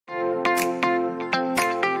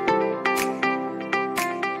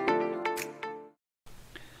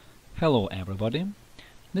Hello everybody!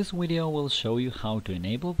 This video will show you how to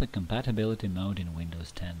enable the compatibility mode in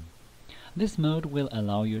Windows 10. This mode will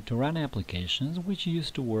allow you to run applications which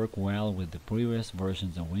used to work well with the previous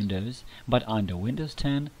versions of Windows, but under Windows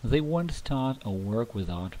 10 they won't start or work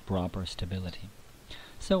without proper stability.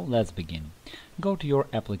 So let's begin. Go to your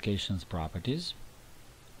Applications Properties,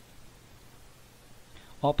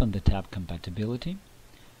 open the tab Compatibility,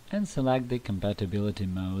 and select the compatibility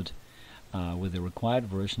mode with the required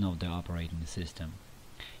version of the operating system.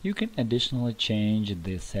 You can additionally change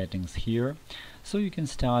the settings here, so you can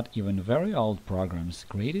start even very old programs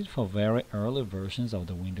created for very early versions of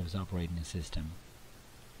the Windows operating system.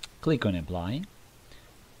 Click on Apply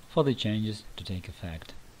for the changes to take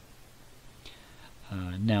effect.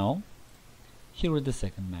 Now, here is the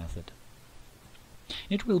second method.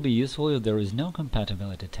 It will be useful if there is no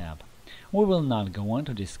Compatibility tab. We will not go on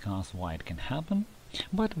to discuss why it can happen,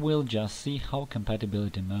 but we'll just see how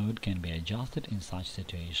compatibility mode can be adjusted in such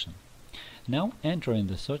situation. Now enter in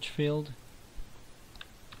the search field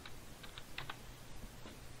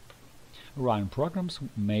Run programs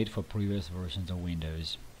made for previous versions of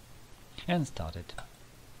Windows and start it.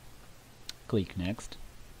 Click Next.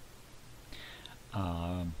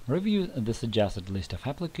 Review the suggested list of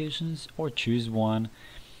applications or choose one,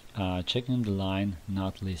 checking the line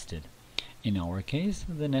Not Listed. In our case,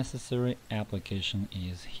 the necessary application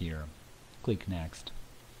is here. Click Next.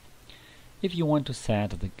 If you want to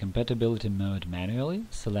set the compatibility mode manually,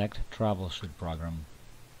 select Troubleshoot Program.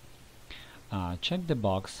 Check the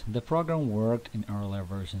box The program worked in earlier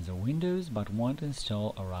versions of Windows but won't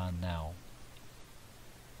install or run now.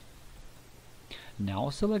 Now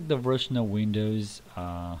select the version of Windows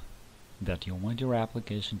that you want your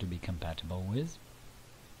application to be compatible with.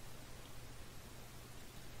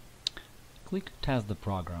 Click Test the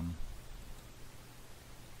program.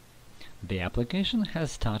 The application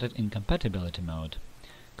has started in compatibility mode.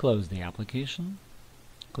 Close the application.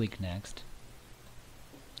 Click Next.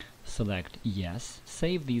 Select Yes,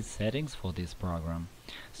 save these settings for this program,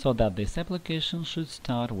 so that this application should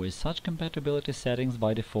start with such compatibility settings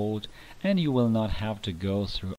by default, and you will not have to go through